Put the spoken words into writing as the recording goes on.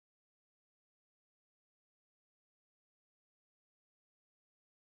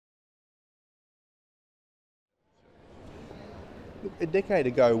A decade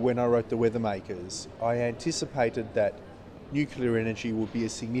ago, when I wrote The Weathermakers, I anticipated that nuclear energy would be a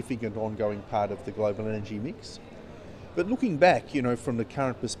significant ongoing part of the global energy mix. But looking back, from the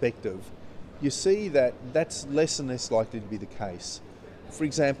current perspective, you see that that's less and less likely to be the case. For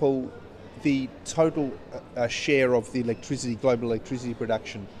example, the total share of the global electricity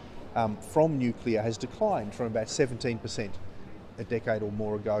production from nuclear has declined from about 17% a decade or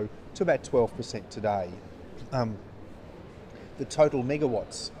more ago to about 12% today. The total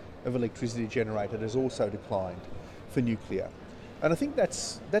megawatts of electricity generated has also declined for nuclear. And I think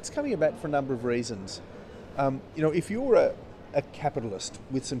that's coming about for a number of reasons. If you're a capitalist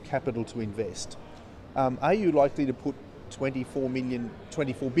with some capital to invest, are you likely to put 24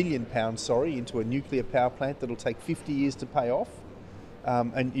 billion pounds into a nuclear power plant that'll take 50 years to pay off?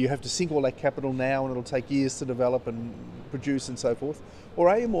 And you have to sink all that capital now and it'll take years to develop and produce and so forth? Or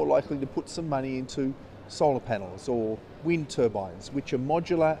are you more likely to put some money into solar panels or wind turbines, which are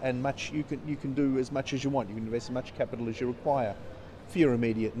modular and you can do as much as you want. You can invest as much capital as you require for your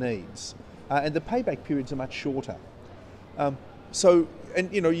immediate needs. And the payback periods are much shorter. You're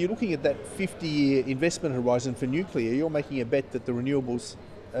looking at that 50-year investment horizon for nuclear. You're making a bet that the renewables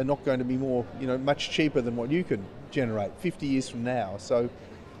are not going to be much cheaper than what you can generate 50 years from now. So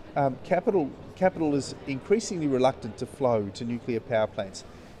capital is increasingly reluctant to flow to nuclear power plants.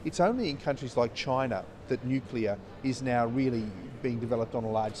 It's only in countries like China that nuclear is now really being developed on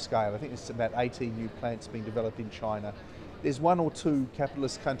a large scale. I think there's about 18 new plants being developed in China. There's one or two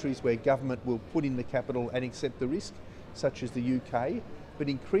capitalist countries where government will put in the capital and accept the risk, such as the UK, but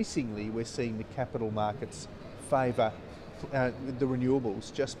increasingly we're seeing the capital markets favour the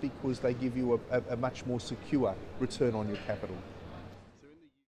renewables just because they give you a much more secure return on your capital.